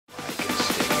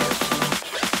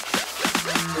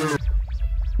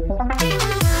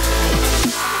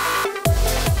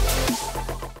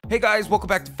Hey guys, welcome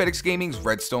back to FedEx Gaming's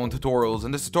Redstone Tutorials.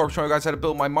 In this tutorial, I'm showing you guys how to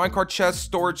build my minecart chest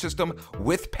storage system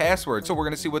with passwords. So we're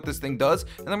going to see what this thing does,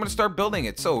 and I'm going to start building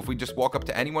it. So if we just walk up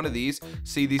to any one of these,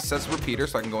 see these says repeater,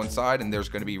 so I can go inside, and there's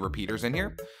going to be repeaters in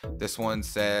here. This one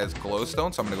says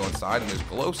glowstone, so I'm going to go inside, and there's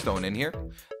glowstone in here.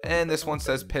 And this one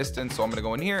says piston, so I'm going to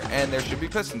go in here, and there should be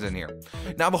pistons in here.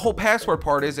 Now the whole password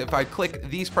part is if I click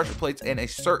these pressure plates in a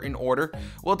certain order,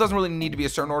 well, it doesn't really need to be a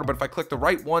certain order, but if I click the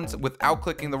right ones without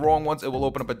clicking the wrong ones, it will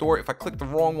open up a door. If I click the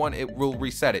wrong one, it will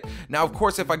reset it. Now, of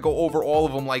course, if I go over all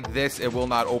of them like this, it will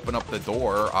not open up the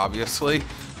door, obviously.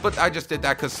 But I just did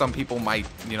that because some people might,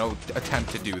 you know, attempt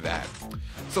to do that.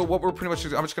 So what we're pretty much,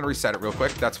 I'm just going to reset it real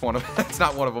quick. That's one of, that's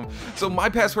not one of them. So my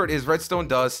password is redstone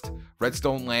dust,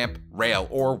 redstone lamp, rail,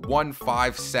 or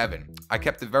 157. I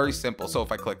kept it very simple. So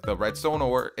if I click the redstone,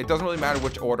 or it doesn't really matter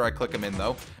which order I click them in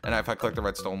though. And if I click the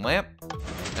redstone lamp,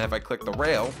 and if I click the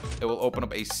rail, it will open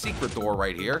up a secret door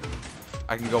right here.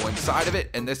 I can go inside of it,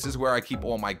 and this is where I keep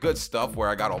all my good stuff, where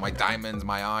I got all my diamonds,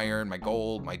 my iron, my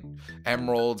gold, my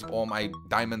emeralds, all my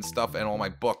diamond stuff, and all my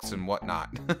books and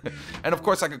whatnot. And of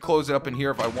course I could close it up in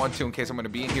here if I want to, in case I'm going to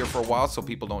be in here for a while so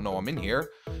people don't know I'm in here,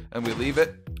 and we leave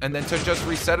it. And then to just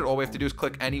reset it, all we have to do is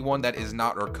click any one that is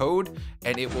not our code,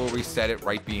 and it will reset it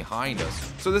right behind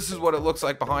us. So this is what it looks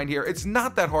like behind here. It's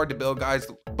not that hard to build, guys,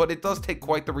 but it does take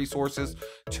quite the resources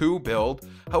to build.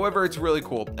 However, it's really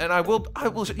cool, and I will,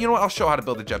 you know what, I'll show how to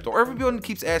build a jet door. Everyone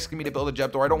keeps asking me to build a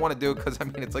jet door. I don't want to do it because, I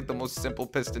mean, it's like the most simple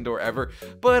piston door ever,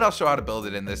 but I'll show how to build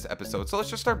it in this episode. So let's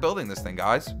just start building this thing,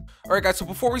 guys. All right, guys, so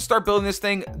before we start building this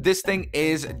thing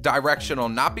is directional,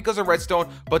 not because of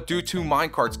redstone, but due to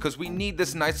minecarts, because we need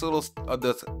this nice little,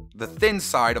 the thin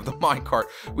side of the minecart.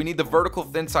 We need the vertical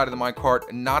thin side of the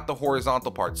minecart, not the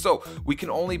horizontal part. So we can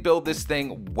only build this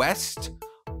thing west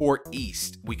or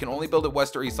east. We can only build it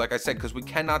west or east, like I said, because we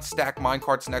cannot stack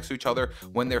minecarts next to each other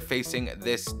when they're facing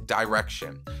this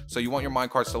direction. So you want your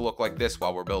minecarts to look like this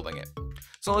while we're building it.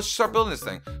 So let's start building this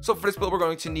thing. So for this build, we're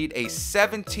going to need a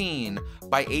 17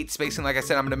 by 8 spacing. Like I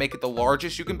said, I'm going to make it the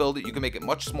largest you can build it. You can make it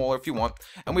much smaller if you want.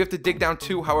 And we have to dig down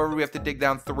 2. However, we have to dig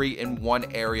down 3 in one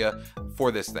area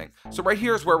for this thing. So right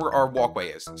here is where our walkway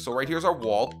is. So right here's our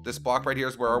wall. This block right here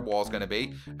is where our wall is going to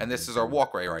be. And this is our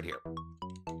walkway right here.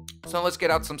 So let's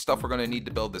get out some stuff we're going to need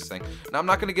to build this thing. Now, I'm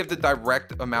not going to give the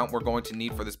direct amount we're going to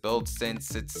need for this build,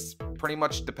 since it's pretty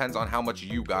much depends on how much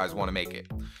you guys want to make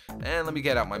it. And let me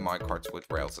get out my minecarts with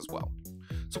rails as well.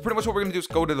 So pretty much what we're going to do is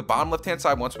go to the bottom left hand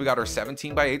side. Once we got our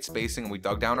 17 by 8 spacing, and we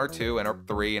dug down our 2 and our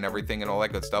 3 and everything and all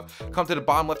that good stuff, come to the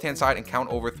bottom left hand side and count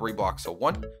over 3 blocks. So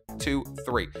 1, 2,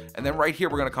 3. And then right here,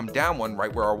 we're going to come down 1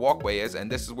 right where our walkway is,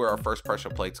 and this is where our first pressure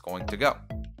plate's going to go.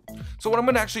 So what I'm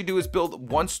going to actually do is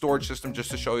build one storage system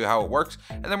just to show you how it works,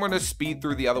 and then we're going to speed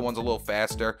through the other ones a little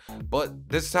faster. But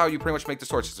this is how you pretty much make the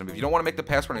storage system. If you don't want to make the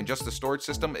password in just the storage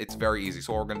system, it's very easy.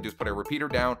 So what we're going to do is put a repeater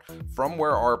down from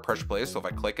where our pressure plate is. So if I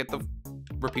click it, the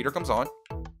repeater comes on.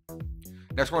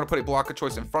 Next, we're going to put a block of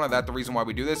choice in front of that. The reason why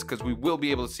we do this is because we will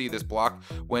be able to see this block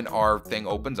when our thing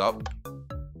opens up.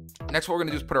 Next, what we're going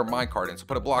to do is put our minecart in. So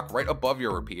put a block right above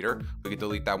your repeater. We can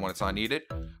delete that when it's not needed.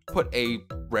 Put a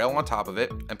rail on top of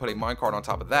it and put a minecart on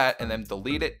top of that, and then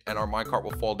delete it, and our minecart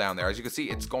will fall down there. As you can see,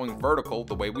 it's going vertical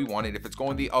the way we want it. If it's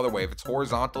going the other way, if it's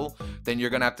horizontal, then you're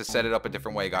going to have to set it up a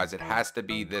different way, guys. It has to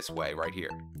be this way right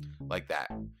here, like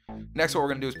that. Next, what we're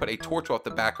going to do is put a torch off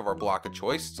the back of our block of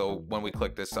choice. So when we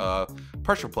click this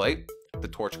pressure plate, the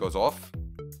torch goes off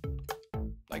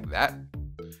like that.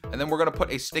 And then we're going to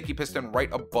put a sticky piston right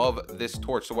above this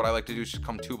torch. So what I like to do is just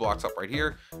come 2 blocks up right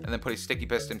here, and then put a sticky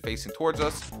piston facing towards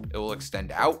us. It will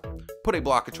extend out. Put a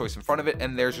block of choice in front of it,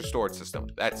 and there's your storage system.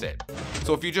 That's it.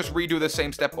 So if you just redo the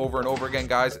same step over and over again,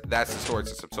 guys, that's the storage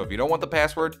system. So if you don't want the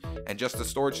password and just the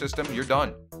storage system, you're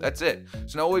done. That's it.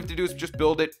 So now all we have to do is just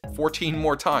build it 14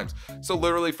 more times. So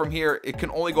literally from here, it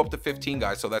can only go up to 15,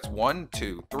 guys. So that's 1,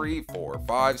 2, 3, 4,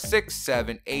 5, 6,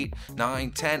 7, 8,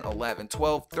 9, 10, 11,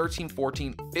 12, 13,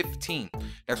 14, 15.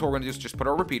 Next, what we're going to do is just put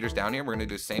our repeaters down here. We're going to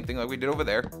do the same thing like we did over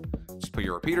there. Just put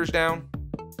your repeaters down.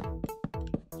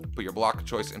 Put your block of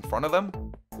choice in front of them.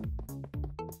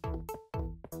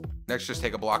 Next, just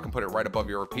take a block and put it right above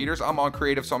your repeaters. I'm on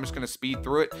creative, so I'm just going to speed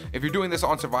through it. If you're doing this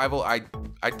on survival, I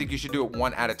think you should do it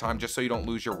one at a time just so you don't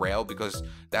lose your rail, because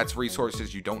that's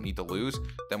resources you don't need to lose.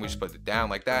 Then we just put it down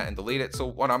like that and delete it. So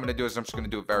what I'm going to do is I'm just going to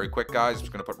do it very quick, guys. I'm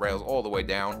just going to put rails all the way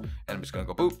down, and I'm just going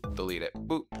to go boop, delete it,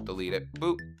 boop, delete it,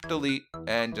 boop, delete,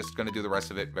 and just going to do the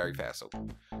rest of it very fast. So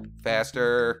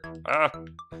faster.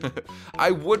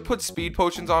 I would put speed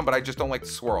potions on, but I just don't like the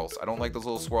swirls. I don't like those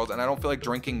little swirls, and I don't feel like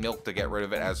drinking milk to get rid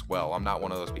of it as well. I'm not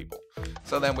one of those people.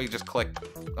 So then we just click,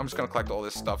 I'm just gonna collect all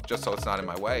this stuff just so it's not in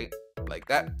my way, like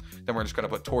that. Then we're just gonna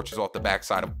put torches off the back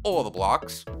side of all the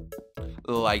blocks,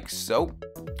 like so.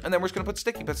 And then we're just gonna put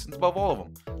sticky pistons above all of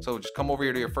them. So just come over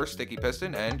here to your first sticky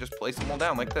piston and just place them all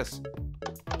down like this.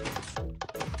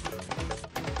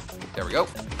 There we go.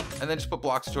 And then just put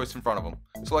blocks of choice in front of them.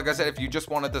 So like I said, if you just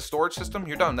wanted the storage system,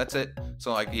 you're done. That's it.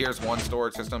 So like here's one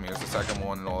storage system, here's the second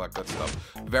one, and all that good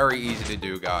stuff. Very easy to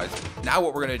do, guys. Now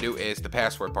what we're gonna do is the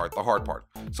password part, the hard part.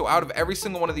 So out of every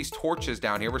single one of these torches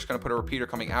down here, we're just gonna put a repeater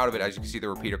coming out of it. As you can see, the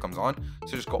repeater comes on.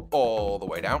 So just go all the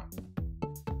way down.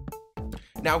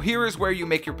 Now here is where you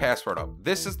make your password up.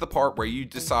 This is the part where you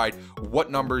decide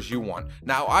what numbers you want.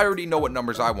 Now I already know what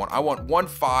numbers I want. I want 1,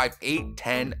 5, 8,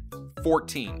 10,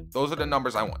 14. Those are the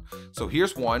numbers I want. So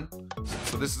here's 1.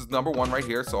 So this is number 1 right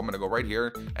here. So I'm gonna go right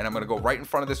here and I'm gonna go right in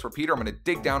front of this repeater. I'm gonna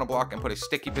dig down a block and put a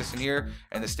sticky piston here,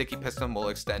 and the sticky piston will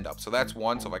extend up. So that's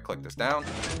 1. So if I click this down,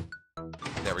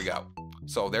 there we go.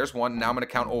 So there's 1. Now I'm gonna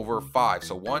count over 5.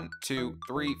 So 1, 2,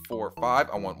 3, 4, 5.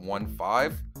 I want 1,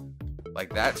 5.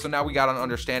 Like that. So now we got an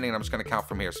understanding, and I'm just going to count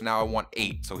from here. So now I want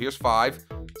 8. So here's 5,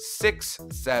 6,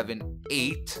 7,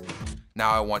 8.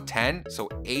 Now I want 10. So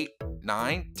 8,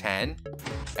 9, 10.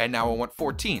 And now I want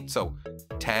 14. So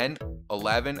 10,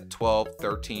 11, 12,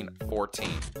 13, 14.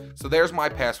 So there's my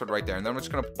password right there. And then I'm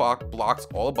just going to put blocks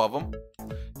all above them.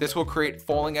 This will create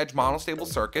falling edge monostable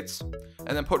circuits,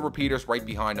 and then put repeaters right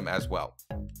behind them as well.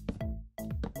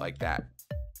 Like that.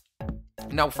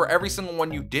 Now for every single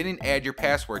one you didn't add your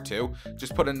password to,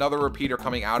 just put another repeater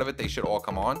coming out of it. They should all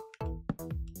come on.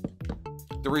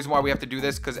 The reason why we have to do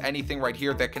this, because anything right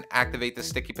here that can activate the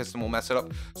sticky piston will mess it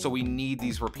up. So we need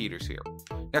these repeaters here.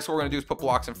 Next, what we're going to do is put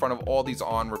blocks in front of all these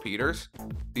on repeaters.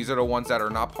 These are the ones that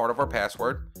are not part of our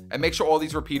password. And make sure all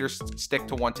these repeaters stick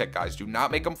to 1 tick, guys. Do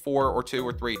not make them 4 or 2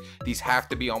 or 3. These have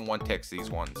to be on 1 ticks, these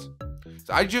ones.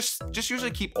 So I just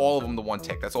usually keep all of them to 1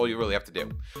 tick. That's all you really have to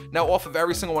do. Now off of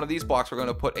every single one of these blocks, we're going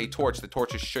to put a torch. The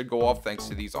torches should go off thanks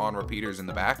to these on repeaters in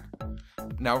the back.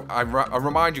 Now I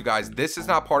remind you guys, this is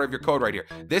not part of your code right here.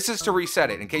 This is to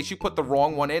reset it. In case you put the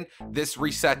wrong one in, this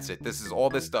resets it. This is all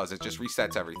this does. It just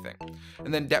resets everything.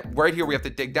 And then right here we have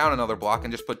to dig down another block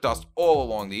and just put dust all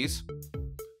along these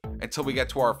until we get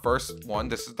to our first one.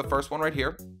 This is the first one right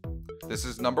here. This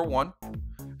is number 1.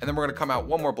 And then we're going to come out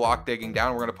 1 more block digging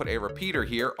down. We're going to put a repeater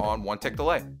here on 1 tick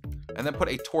delay. And then put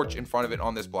a torch in front of it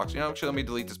on this block. So, actually, let me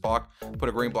delete this block, put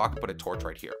a green block, and put a torch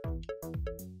right here.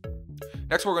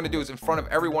 Next, what we're going to do is in front of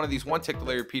every one of these 1 tick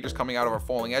delay repeaters coming out of our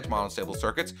falling edge monostable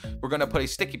circuits, we're going to put a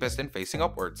sticky piston facing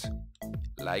upwards,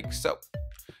 like so.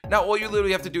 Now, all you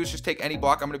literally have to do is just take any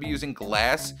block. I'm going to be using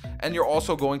glass, and you're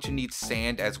also going to need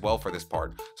sand as well for this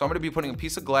part. So I'm going to be putting a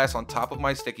piece of glass on top of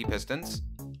my sticky pistons.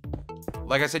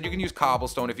 Like I said, you can use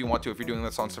cobblestone if you want to. If you're doing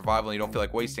this on survival and you don't feel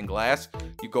like wasting glass,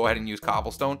 you go ahead and use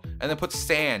cobblestone. And then put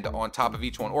sand on top of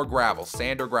each one, or gravel.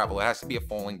 Sand or gravel. It has to be a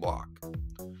falling block.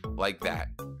 Like that.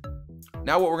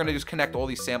 Now what we're going to do is connect all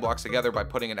these sand blocks together by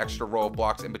putting an extra row of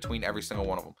blocks in between every single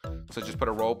one of them. So just put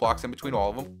a row of blocks in between all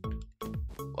of them.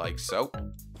 Like so.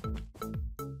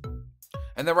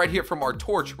 And then right here from our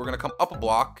torch, we're going to come up a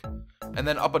block. And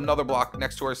then up another block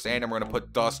next to our sand, and we're going to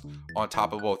put dust on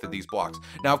top of both of these blocks.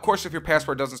 Now, of course, if your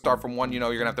password doesn't start from 1, you're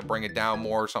going to have to bring it down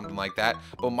more or something like that.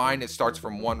 But mine, it starts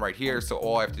from 1 right here, so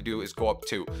all I have to do is go up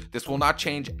 2. This will not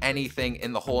change anything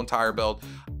in the whole entire build.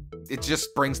 It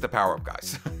just brings the power up,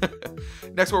 guys.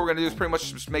 Next, what we're going to do is pretty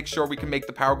much just make sure we can make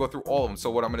the power go through all of them. So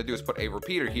what I'm going to do is put a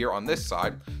repeater here on this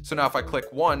side. So now if I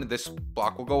click 1, this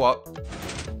block will go up.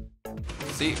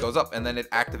 See, it goes up, and then it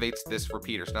activates this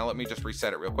repeater. So now let me just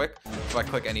reset it real quick. If I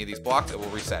click any of these blocks, it will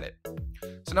reset it.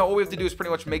 So now all we have to do is pretty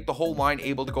much make the whole line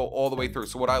able to go all the way through.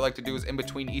 So what I like to do is in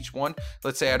between each one,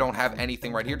 let's say I don't have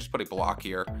anything right here, just put a block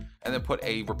here, and then put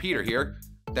a repeater here.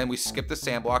 Then we skip the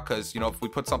sand block because, if we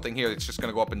put something here, it's just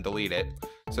going to go up and delete it.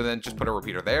 So then just put a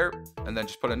repeater there, and then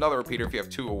just put another repeater. If you have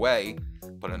 2 away,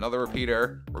 put another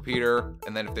repeater,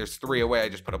 and then if there's 3 away, I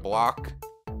just put a block,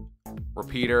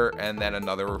 repeater, and then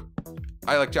another.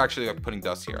 I actually like putting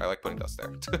dust here. I like putting dust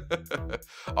there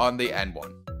on the end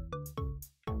one.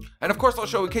 And of course, I'll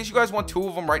show, in case you guys want 2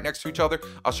 of them right next to each other,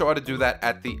 I'll show how to do that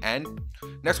at the end.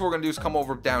 Next, what we're going to do is come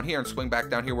over down here and swing back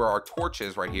down here where our torch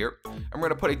is right here. And we're going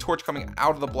to put a torch coming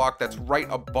out of the block that's right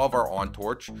above our on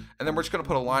torch. And then we're just going to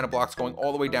put a line of blocks going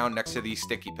all the way down next to these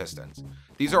sticky pistons.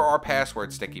 These are our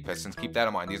password sticky pistons. Keep that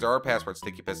in mind. These are our password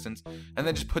sticky pistons. And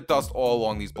then just put dust all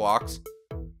along these blocks.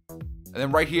 And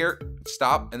then right here,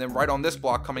 stop. And then right on this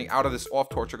block coming out of this off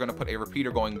torch, you're going to put a repeater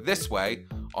going this way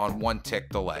on 1 tick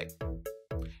delay.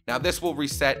 Now this will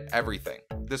reset everything.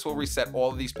 This will reset all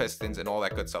of these pistons and all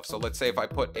that good stuff. So let's say if I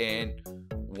put in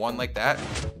 1 like that,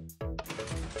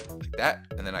 like that,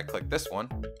 and then I click this one,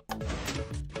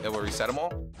 it will reset them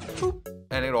all. Boop,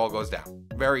 and it all goes down.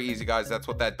 Very easy, guys. That's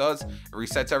what that does. It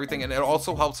resets everything, and it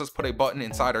also helps us put a button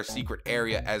inside our secret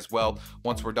area as well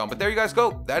once we're done. But there you guys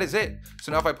go. That is it.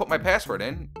 So now if I put my password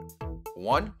in,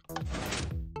 1,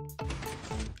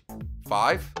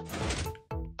 5,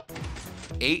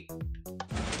 8,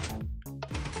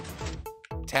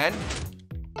 10,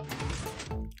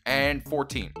 and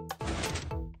 14.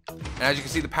 And as you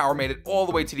can see, the power made it all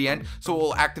the way to the end, so it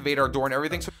will activate our door and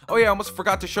everything. So, oh yeah, I almost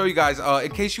forgot to show you guys,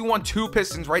 in case you want 2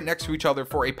 pistons right next to each other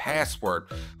for a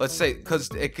password. Let's say, because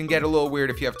it can get a little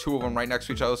weird if you have 2 of them right next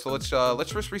to each other. So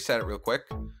let's just reset it real quick.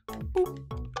 Boop.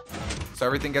 So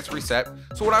everything gets reset.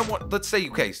 So what I want, let's say,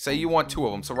 okay, say you want 2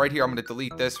 of them. So right here, I'm going to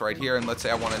delete this right here, and let's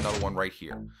say I want another one right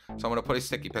here. So I'm going to put a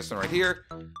sticky piston right here,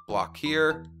 block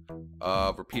here,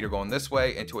 repeater going this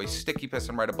way into a sticky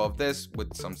piston right above this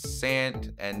with some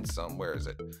sand and some, where is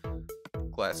it?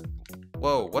 Glass.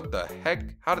 Whoa, what the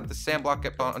heck? How did the sand block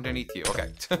get underneath you?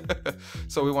 Okay.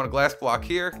 So we want a glass block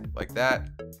here, like that,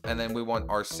 and then we want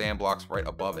our sand blocks right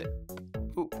above it.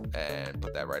 Ooh, and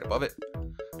put that right above it.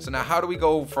 So now how do we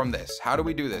go from this? How do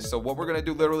we do this? So what we're going to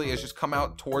do literally is just come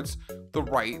out towards the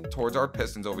right, towards our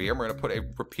pistons over here. We're going to put a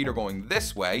repeater going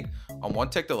this way on 1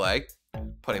 tick delay,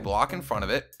 put a block in front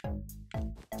of it,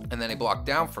 and then a block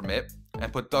down from it,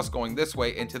 and put dust going this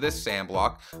way into this sand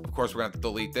block. Of course, we're going to have to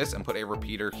delete this and put a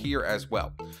repeater here as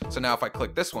well. So now if I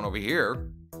click this one over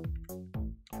here,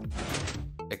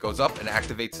 it goes up and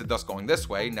activates the dust going this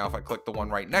way. Now if I click the one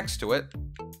right next to it,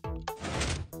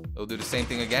 it'll do the same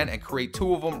thing again and create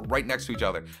 2 of them right next to each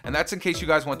other. And that's in case you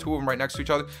guys want 2 of them right next to each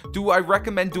other. Do I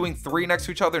recommend doing 3 next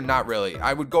to each other? Not really.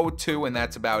 I would go with 2 and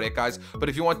that's about it, guys. But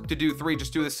if you want to do 3,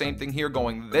 just do the same thing here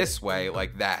going this way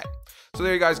like that. So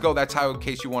there you guys go. That's how, in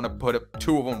case you want to put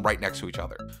 2 of them right next to each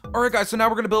other. All right, guys. So now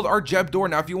we're going to build our Jeb door.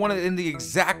 Now, if you want it in the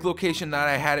exact location that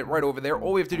I had it right over there,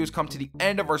 all we have to do is come to the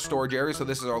end of our storage area. So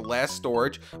this is our last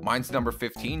storage. Mine's number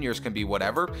 15. Yours can be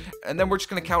whatever. And then we're just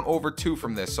going to count over 2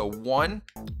 from this. So 1,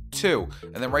 2,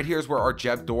 and then right here is where our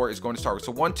Jeb door is going to start.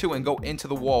 So 1, 2, and go into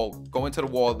the wall. Go into the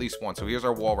wall at least once. So here's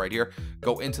our wall right here.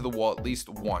 Go into the wall at least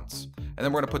once. And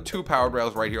then we're going to put 2 powered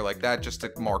rails right here like that just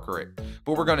to marker it.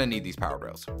 But we're going to need these powered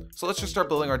rails. So let's just start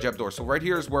building our Jeb door. So right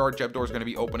here is where our Jeb door is going to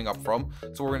be opening up from. So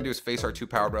what we're going to do is face our 2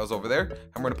 powered rails over there.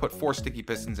 And we're going to put 4 sticky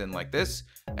pistons in like this.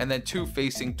 And then 2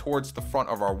 facing towards the front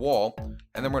of our wall.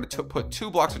 And then we're going to put 2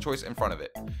 blocks of choice in front of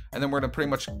it. And then we're going to pretty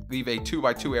much leave a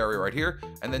 2x2 area right here.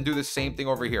 And then do the same thing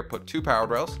over here. Put 2 powered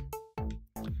rails.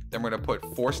 Then we're going to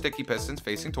put 4 sticky pistons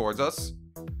facing towards us.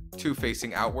 2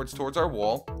 facing outwards towards our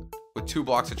wall. With 2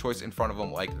 blocks of choice in front of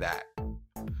them like that.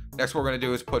 Next, what we're going to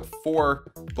do is put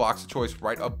 4 blocks of choice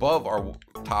right above our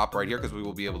top right here because we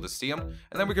will be able to see them.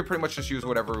 And then we can pretty much just use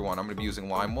whatever we want. I'm going to be using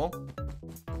lime wool.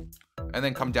 And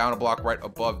then come down a block right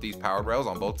above these powered rails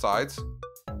on both sides.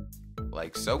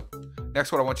 Like so.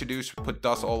 Next, what I want you to do is put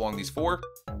dust all along these 4.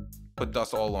 Put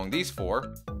dust all along these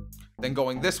 4. Then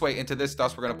going this way into this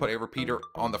dust, we're going to put a repeater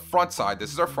on the front side.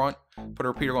 This is our front. Put a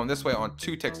repeater going this way on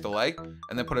 2 ticks delay.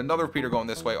 And then put another repeater going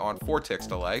this way on 4 ticks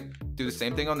delay. Do the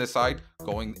same thing on this side.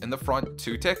 Going in the front,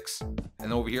 2 ticks.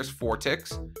 And over here's 4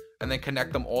 ticks. And then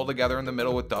connect them all together in the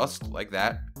middle with dust like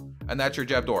that. And that's your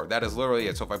Jeb door. That is literally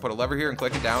it. So if I put a lever here and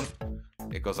click it down,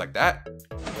 it goes like that.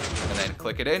 And then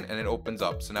click it in and it opens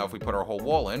up. So now if we put our whole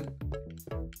wall in,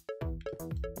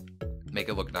 make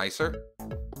it look nicer.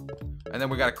 And then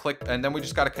we got to click, and then we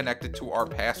just got to connect it to our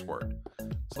password.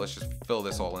 So let's just fill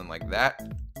this all in like that.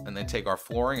 And then take our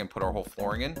flooring and put our whole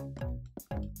flooring in.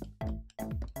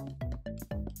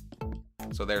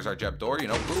 So there's our Jeb door, you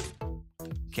know, boop.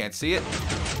 Can't see it.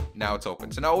 Now it's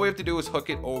open. So now all we have to do is hook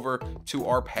it over to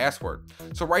our password.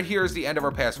 So right here is the end of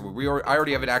our password. I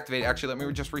already have it activated. Actually, let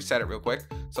me just reset it real quick.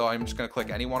 So I'm just going to click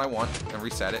any one I want and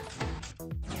reset it.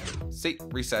 See,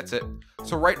 resets it.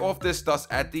 So right off this dust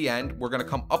at the end, we're going to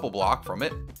come up a block from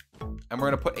it. And we're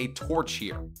going to put a torch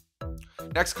here.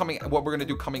 Next, what we're going to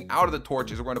do coming out of the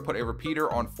torch is we're going to put a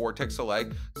repeater on 4 ticks delay.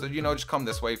 So, you know, just come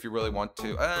this way if you really want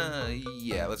to.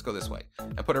 Yeah, let's go this way.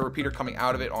 And put a repeater coming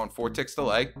out of it on 4 ticks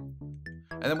delay.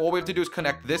 And then all we have to do is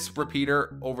connect this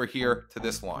repeater over here to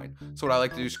this line. So what I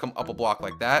like to do is come up a block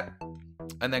like that.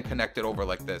 And then connect it over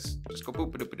like this. Just go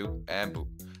boop, boop, boop, boop, and boop.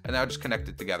 And now just connect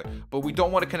it together. But we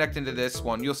don't want to connect into this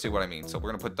one. You'll see what I mean. So we're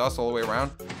going to put dust all the way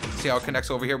around. See how it connects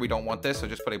over here? We don't want this. So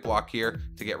just put a block here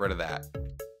to get rid of that.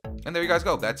 And there you guys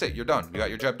go. That's it. You're done. You got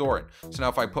your Jeb door in. So now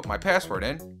if I put my password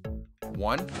in,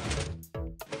 1,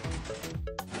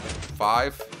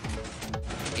 5,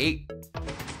 8,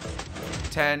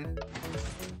 10,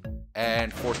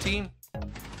 and 14.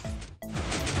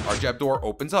 Our Jeb door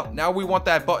opens up. Now we want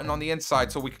that button on the inside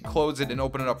so we can close it and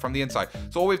open it up from the inside.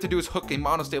 So all we have to do is hook a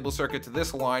monostable circuit to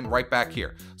this line right back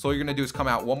here. So all you're gonna do is come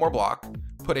out one more block,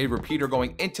 put a repeater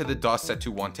going into the dust set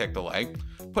to 1 tick delay,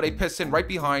 put a piston right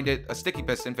behind it, a sticky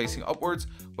piston facing upwards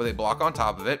with a block on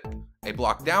top of it, a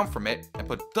block down from it, and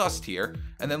put dust here,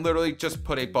 and then literally just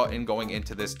put a button going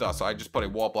into this dust. So I just put a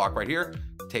wall block right here,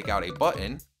 take out a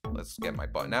button. Let's get my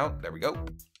button out. There we go.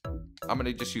 I'm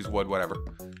gonna just use wood, whatever.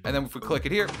 And then if we click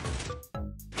it here,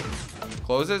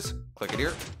 closes, click it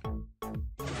here,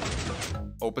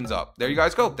 opens up. There you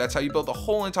guys go. That's how you build the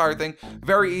whole entire thing.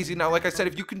 Very easy. Now, like I said,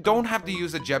 if you don't have to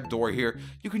use a Jeb door here,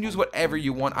 you can use whatever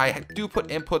you want. I do put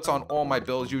inputs on all my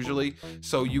builds usually,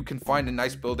 so you can find a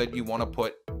nice build that you want to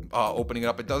put opening it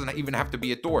up. It doesn't even have to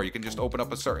be a door. You can just open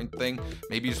up a certain thing.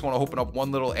 Maybe you just want to open up one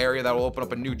little area that will open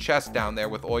up a new chest down there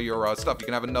with all your stuff. You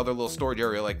can have another little storage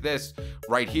area like this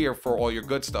right here for all your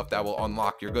good stuff that will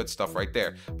unlock your good stuff right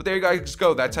there. But there you guys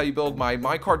go. That's how you build my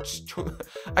Minecart.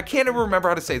 I can't even remember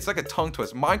how to say it. It's like a tongue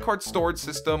twist. Minecart storage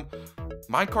system.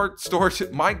 Minecart storage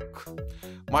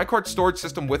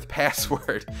system with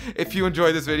password. If you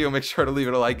enjoyed this video, make sure to leave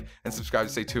it a like and subscribe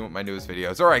to stay tuned with my newest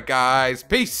videos. All right, guys.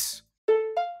 Peace.